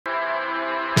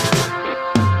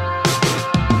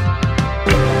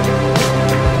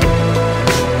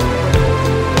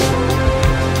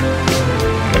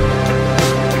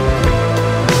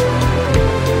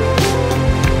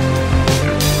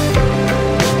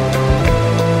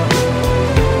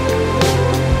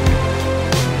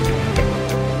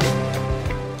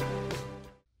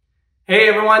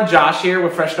everyone, Josh here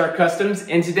with Fresh Start Customs,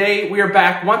 and today we are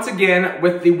back once again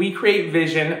with the WeCreat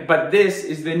Vision, but this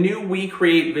is the new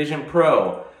WeCreat Vision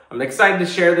Pro. I'm excited to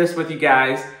share this with you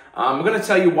guys. I'm going to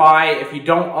tell you why, if you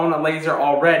don't own a laser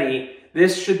already,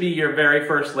 this should be your very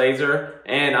first laser,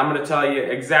 and I'm going to tell you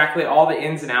exactly all the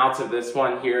ins and outs of this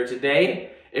one here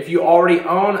today. If you already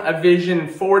own a Vision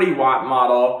 40 watt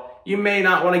model, you may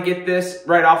not want to get this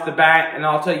right off the bat, and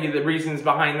I'll tell you the reasons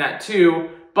behind that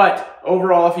too. But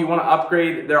overall, if you want to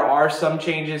upgrade, there are some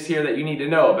changes here that you need to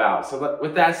know about. So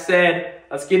with that said,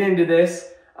 let's get into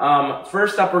this.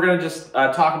 First up, we're going to just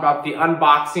talk about the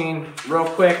unboxing real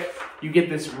quick. You get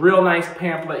this real nice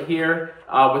pamphlet here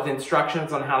with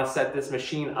instructions on how to set this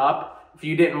machine up. If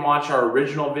you didn't watch our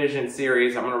original Vision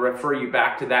series, I'm going to refer you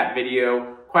back to that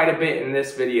video quite a bit in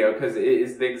this video because it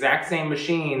is the exact same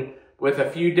machine with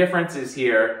a few differences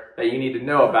here that you need to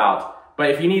know about.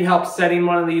 But if you need help setting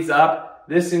one of these up,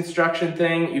 this instruction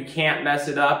thing, you can't mess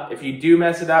it up. If you do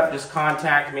mess it up, just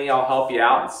contact me. I'll help you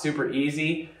out. It's super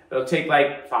easy. It'll take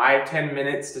like 5-10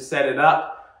 minutes to set it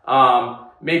up.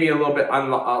 Maybe a little bit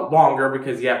longer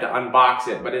because you have to unbox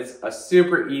it, but it's a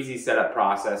super easy setup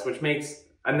process, which makes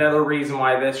another reason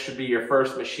why this should be your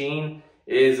first machine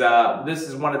is this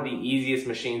is one of the easiest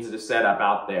machines to set up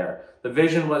out there. The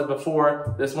Vision was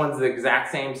before. This one's the exact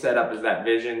same setup as that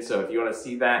Vision, so if you want to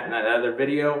see that in that other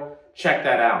video, check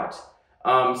that out.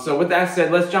 So with that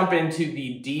said, let's jump into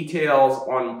the details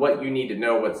on what you need to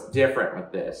know what's different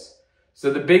with this.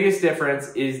 So the biggest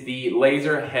difference is the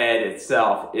laser head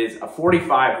itself is a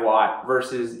 45 watt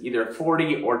versus either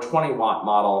 40 or 20 watt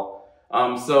model.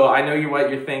 So I know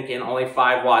what you're thinking, only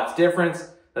 5 watts difference.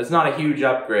 That's not a huge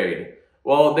upgrade.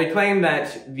 Well, they claim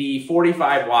that the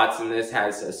 45 watts in this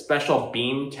has a special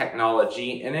beam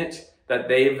technology in it that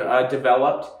they've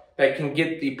developed that can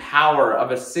get the power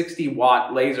of a 60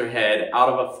 watt laser head out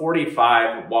of a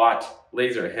 45 watt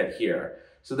laser head here.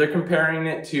 So they're comparing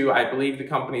it to, I believe the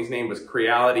company's name was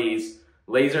Creality's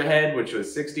laser head, which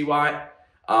was 60 watt.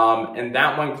 And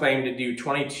that one claimed to do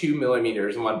 22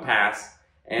 millimeters in one pass.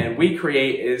 And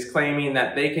WeCreat is claiming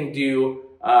that they can do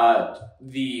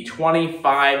the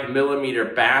 25 millimeter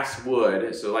bass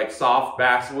wood, so like soft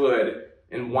bass wood,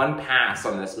 in one pass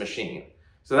on this machine.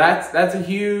 So that's a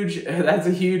huge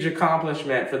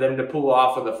accomplishment for them to pull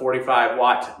off with a 45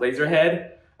 watt laser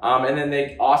head. And then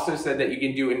they also said that you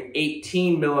can do an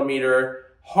 18 millimeter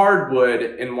hardwood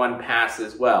in one pass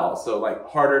as well. So like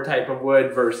harder type of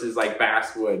wood versus like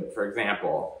basswood, for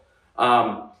example.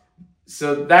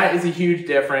 So that is a huge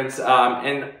difference.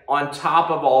 And on top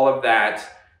of all of that,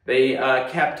 they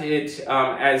kept it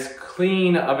as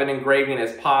clean of an engraving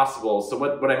as possible. So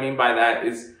what I mean by that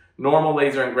is normal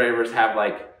laser engravers have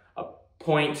like a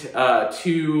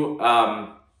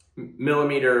 0.2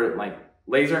 millimeter like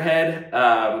laser head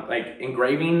like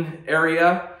engraving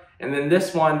area, and then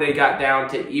this one they got down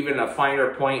to even a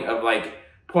finer point of like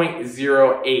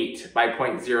 0.08 by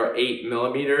 0.08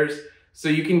 millimeters. So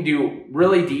you can do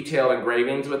really detailed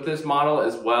engravings with this model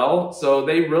as well. So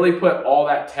they really put all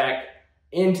that tech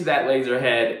into that laser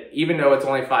head, even though it's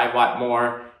only 5 watt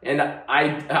more. And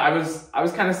I was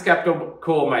kind of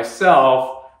skeptical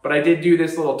myself, but I did do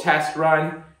this little test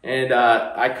run, and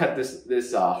I cut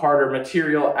this harder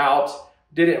material out,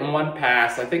 did it in one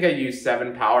pass. I think I used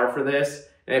 7 power for this,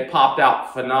 and it popped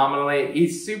out phenomenally.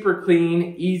 It's super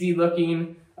clean, easy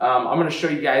looking. I'm going to show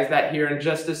you guys that here in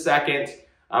just a second.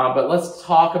 But let's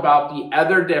talk about the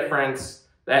other difference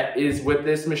that is with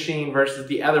this machine versus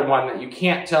the other one that you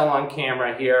can't tell on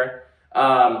camera here.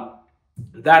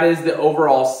 That is the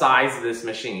overall size of this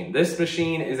machine. This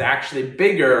machine is actually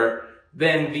bigger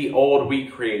than the old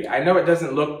WeCreat. I know it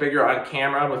doesn't look bigger on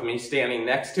camera with me standing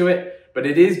next to it, but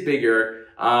it is bigger.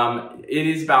 It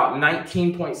is about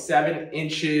 19.7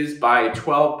 inches by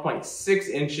 12.6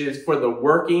 inches for the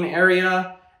working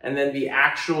area. And then the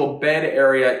actual bed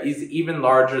area is even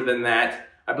larger than that.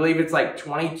 I believe it's like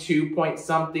 22 point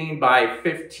something by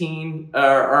 15,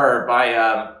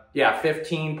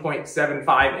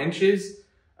 15.75 inches.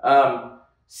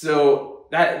 So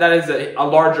that is a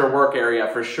larger work area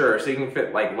for sure. So you can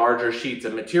fit like larger sheets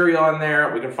of material in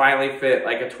there. We can finally fit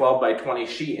like a 12 by 20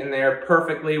 sheet in there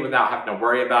perfectly without having to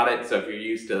worry about it. So if you're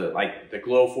used to like the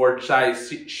Glowforge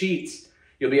size sheets,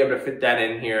 you'll be able to fit that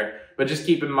in here. But just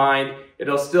keep in mind,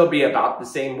 it'll still be about the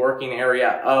same working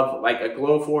area of like a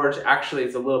Glowforge. Actually,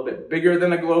 it's a little bit bigger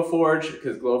than a Glowforge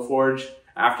because Glowforge,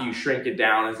 after you shrink it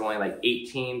down, is only like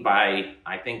 18 by,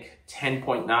 I think,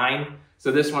 10.9.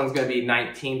 So this one's going to be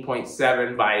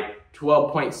 19.7 by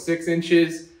 12.6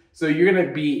 inches. So you're going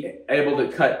to be able to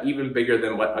cut even bigger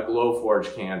than what a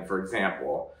Glowforge can, for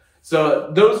example. So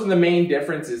those are the main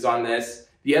differences on this.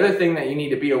 The other thing that you need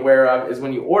to be aware of is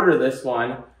when you order this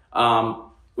one,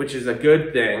 which is a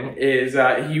good thing, is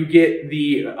you get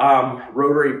the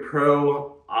Rotary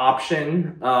Pro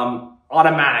option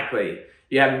automatically.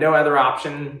 You have no other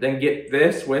option than get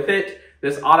this with it.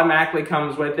 This automatically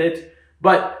comes with it,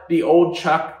 but the old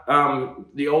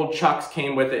chucks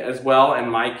came with it as well in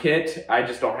my kit. I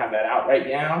just don't have that out right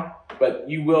now, but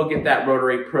you will get that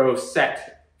Rotary Pro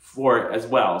set for it as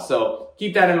well. So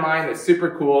keep that in mind. It's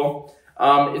super cool.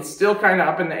 It's still kind of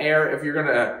up in the air if you're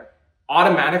gonna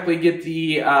automatically get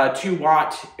the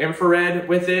 2-watt infrared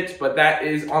with it, but that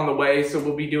is on the way, so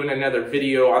we'll be doing another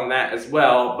video on that as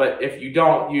well. But if you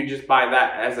don't, you just buy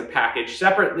that as a package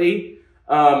separately.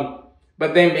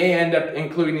 But they may end up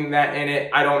including that in it.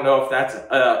 I don't know if that's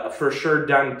a for sure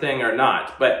done thing or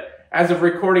not, but as of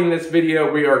recording this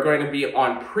video, we are going to be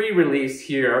on pre-release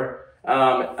here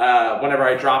whenever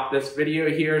I drop this video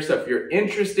here. So if you're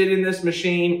interested in this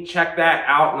machine, check that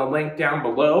out in the link down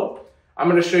below. I'm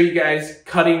going to show you guys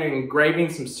cutting and engraving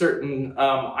some certain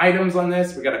items on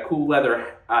this. We got a cool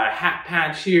leather hat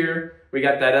patch here. We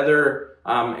got that other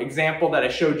example that I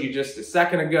showed you just a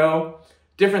second ago.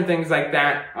 Different things like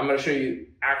that. I'm going to show you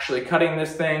actually cutting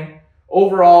this thing.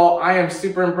 Overall, I am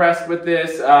super impressed with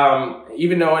this,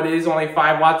 even though it is only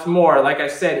 5 watts more. Like I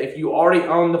said, if you already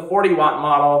own the 40-watt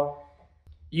model,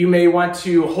 you may want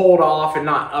to hold off and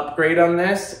not upgrade on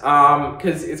this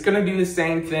because it's going to do the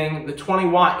same thing. The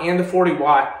 20-watt and the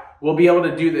 40-watt will be able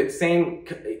to do the same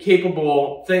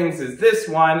capable things as this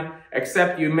one,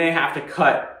 except you may have to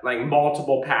cut like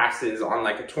multiple passes on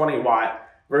like a 20-watt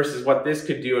versus what this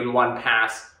could do in one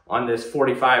pass on this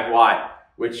 45-watt,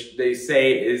 which they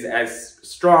say is as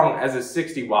strong as a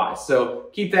 60-watt. So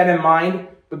keep that in mind.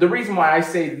 But the reason why I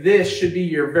say this should be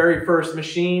your very first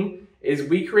machine is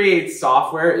WeCreat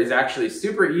software is actually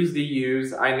super easy to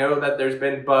use. I know that there's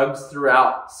been bugs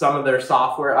throughout some of their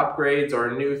software upgrades or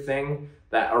a new thing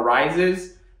that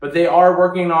arises, but they are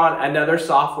working on another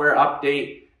software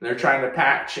update. They're trying to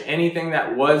patch anything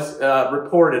that was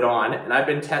reported on, and I've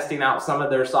been testing out some of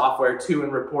their software too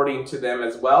and reporting to them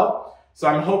as well. So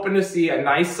I'm hoping to see a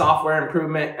nice software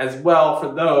improvement as well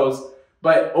for those.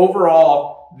 But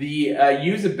overall, the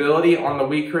usability on the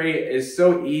WeCreat is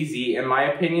so easy, in my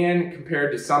opinion,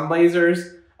 compared to some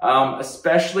lasers,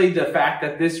 especially the fact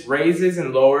that this raises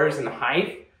and lowers in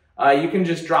height. You can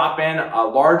just drop in a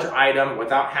large item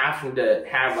without having to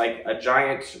have like a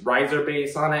giant riser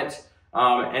base on it,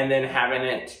 and then having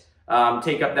it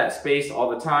take up that space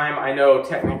all the time. I know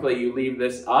technically you leave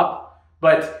this up,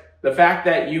 but the fact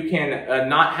that you can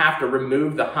not have to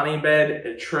remove the honey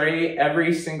bed tray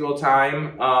every single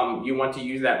time you want to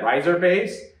use that riser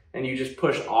base, and you just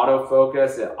push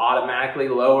autofocus, it automatically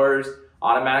lowers,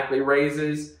 automatically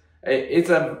raises. It's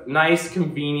a nice,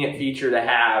 convenient feature to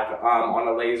have on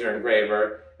a laser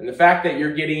engraver. And the fact that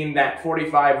you're getting that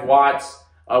 45 watts,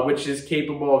 which is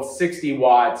capable of 60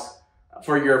 watts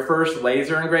for your first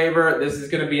laser engraver, this is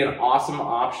going to be an awesome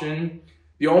option.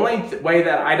 The only way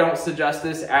that I don't suggest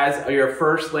this as your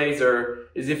first laser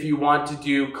is if you want to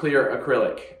do clear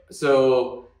acrylic.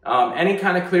 So any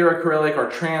kind of clear acrylic or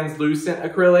translucent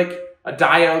acrylic, a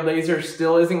diode laser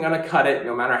still isn't going to cut it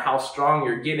no matter how strong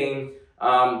you're getting.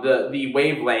 The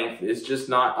wavelength is just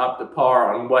not up to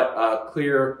par on what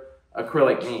clear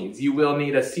acrylic needs. You will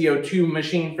need a CO2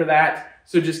 machine for that,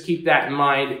 so just keep that in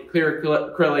mind. Clear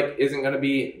acrylic isn't going to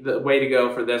be the way to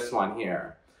go for this one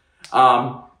here.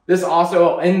 This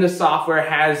also in the software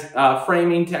has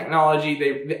framing technology.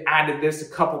 They added this a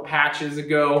couple patches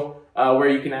ago where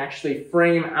you can actually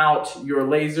frame out your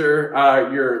laser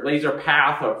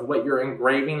path of what you're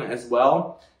engraving as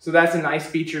well. So that's a nice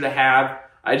feature to have.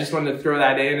 I just wanted to throw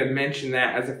that in and mention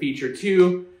that as a feature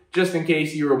too, just in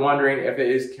case you were wondering if it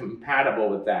is compatible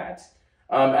with that.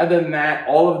 Other than that,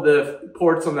 all of the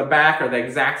ports on the back are the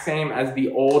exact same as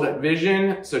the old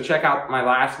Vision. So check out my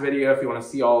last video if you want to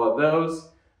see all of those.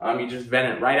 You just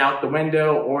vent it right out the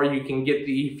window, or you can get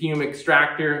the fume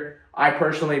extractor. I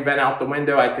personally vent out the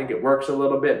window. I think it works a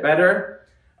little bit better.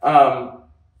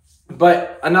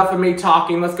 But enough of me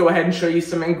talking. Let's go ahead and show you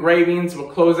some engravings.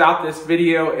 We'll close out this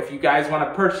video. If you guys want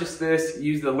to purchase this,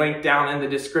 use the link down in the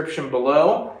description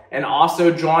below. And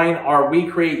also join our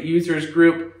WeCreat users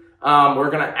group. We're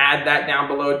going to add that down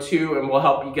below too, and we'll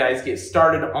help you guys get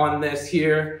started on this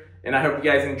here. And I hope you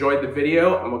guys enjoyed the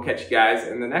video, and we'll catch you guys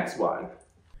in the next one.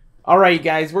 Alright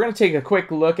guys, we're going to take a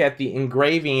quick look at the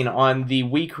engraving on the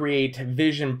WeCreat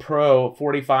Vision Pro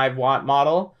 45 watt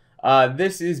model.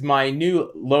 This is my new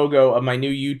logo of my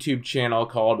new YouTube channel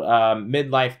called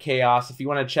Midlife Chaos. If you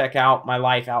want to check out my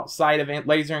life outside of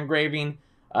laser engraving,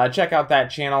 check out that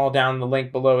channel down in the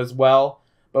link below as well.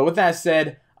 But with that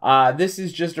said, This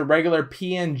is just a regular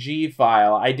PNG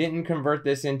file. I didn't convert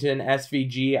this into an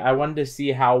SVG. I wanted to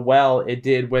see how well it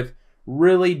did with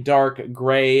really dark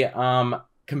gray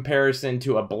comparison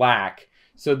to a black.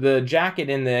 So the jacket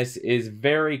in this is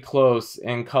very close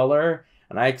in color,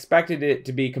 and I expected it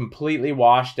to be completely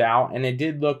washed out, and it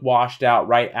did look washed out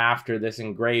right after this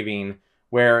engraving,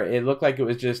 where it looked like it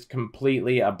was just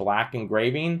completely a black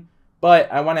engraving.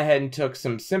 But I went ahead and took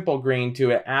some simple green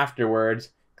to it afterwards,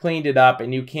 cleaned it up,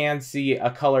 and you can see a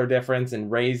color difference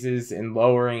and raises and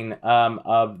lowering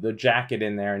of the jacket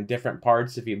in there in different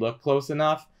parts if you look close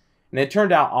enough. And it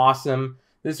turned out awesome.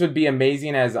 This would be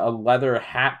amazing as a leather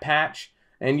hat patch.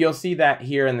 And you'll see that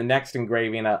here in the next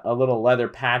engraving, a little leather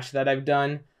patch that I've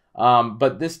done.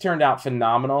 But this turned out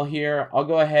phenomenal here. I'll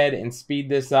go ahead and speed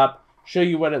this up, show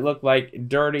you what it looked like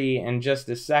dirty in just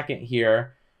a second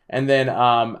here. And then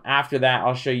after that,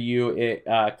 I'll show you it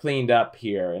cleaned up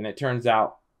here. And it turns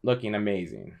out looking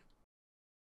amazing.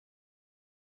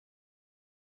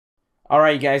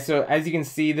 Alright guys, so as you can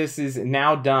see, this is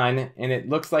now done, and it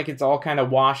looks like it's all kind of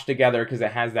washed together because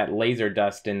it has that laser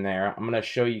dust in there. I'm going to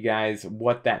show you guys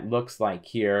what that looks like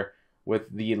here with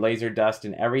the laser dust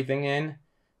and everything in.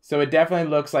 So it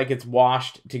definitely looks like it's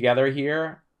washed together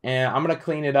here, and I'm going to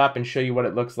clean it up and show you what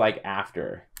it looks like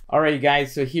after. Alright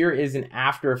guys, so here is an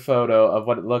after photo of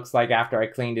what it looks like after I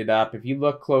cleaned it up. If you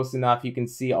look close enough, you can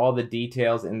see all the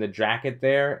details in the jacket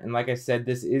there, and like I said,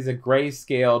 this is a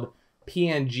grayscaled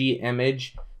PNG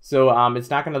image, so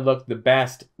it's not going to look the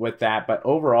best with that, but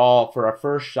overall for a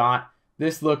first shot,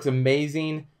 this looks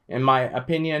amazing in my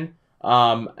opinion.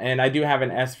 And I do have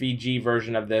an SVG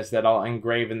version of this that I'll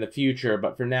engrave in the future,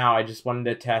 but for now I just wanted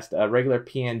to test a regular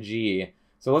PNG.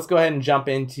 So let's go ahead and jump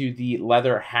into the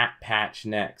leather hat patch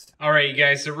next. Alright you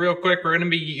guys, so real quick, we're going to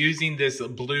be using this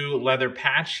blue leather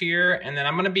patch here, and then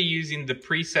I'm going to be using the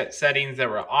preset settings that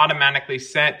were automatically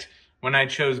set when I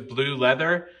chose blue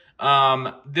leather.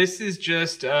 This is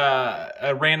just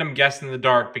a random guess in the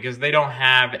dark because they don't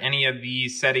have any of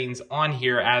these settings on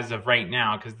here as of right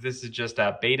now because this is just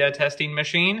a beta testing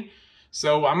machine.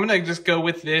 So I'm going to just go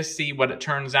with this, see what it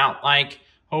turns out like.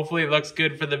 Hopefully it looks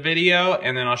good for the video,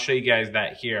 and then I'll show you guys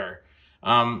that here.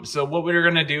 So what we're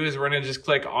going to do is we're going to just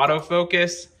click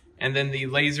autofocus, and then the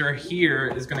laser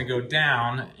here is going to go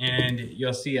down, and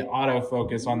you'll see it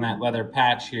autofocus on that leather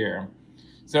patch here.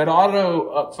 So it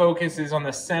auto focuses on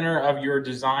the center of your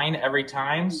design every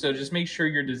time. So just make sure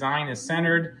your design is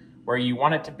centered where you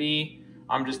want it to be.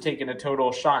 I'm just taking a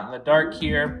total shot in the dark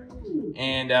here.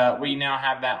 And we now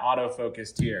have that auto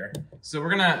focused here. So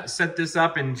we're gonna set this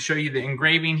up and show you the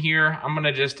engraving here. I'm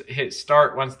gonna just hit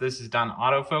start once this is done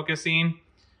auto focusing.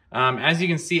 As you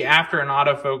can see, after an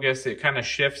autofocus, it kind of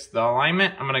shifts the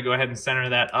alignment. I'm gonna go ahead and center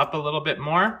that up a little bit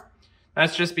more.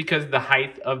 That's just because the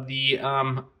height of the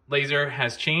laser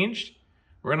has changed.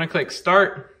 We're gonna click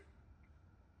start,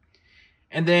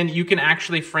 and then you can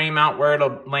actually frame out where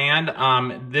it'll land.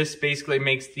 This basically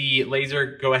makes the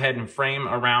laser go ahead and frame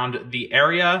around the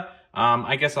area.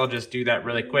 I guess I'll just do that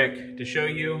really quick to show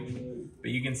you,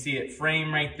 but you can see it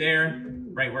frame right there,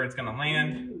 right where it's gonna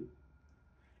land.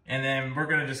 And then we're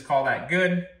gonna just call that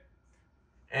good.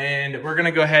 And we're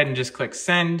gonna go ahead and just click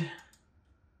send.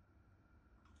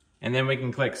 And then we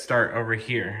can click start over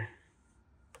here.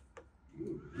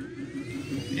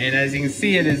 And as you can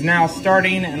see, it is now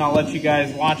starting, and I'll let you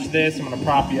guys watch this. I'm gonna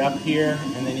prop you up here,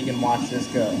 and then you can watch this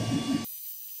go.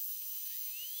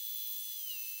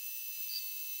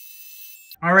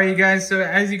 All right, you guys, so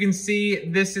as you can see,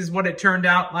 this is what it turned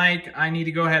out like. I need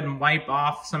to go ahead and wipe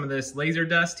off some of this laser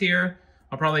dust here.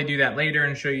 I'll probably do that later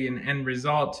and show you an end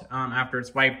result after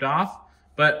it's wiped off.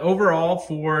 But overall,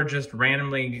 for just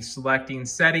randomly selecting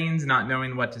settings, not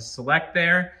knowing what to select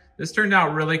there, this turned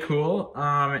out really cool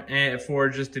for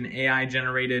just an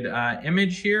AI-generated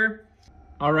image here.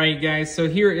 All right, guys, so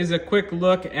here is a quick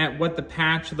look at what the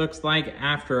patch looks like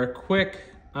after a quick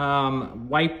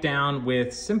wipe down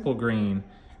with Simple Green.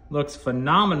 Looks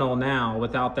phenomenal now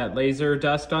without that laser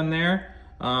dust on there.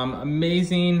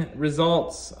 Amazing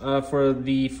results for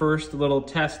the first little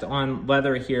test on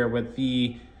leather here with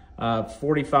the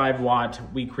 45 watt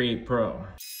WeCreat Pro.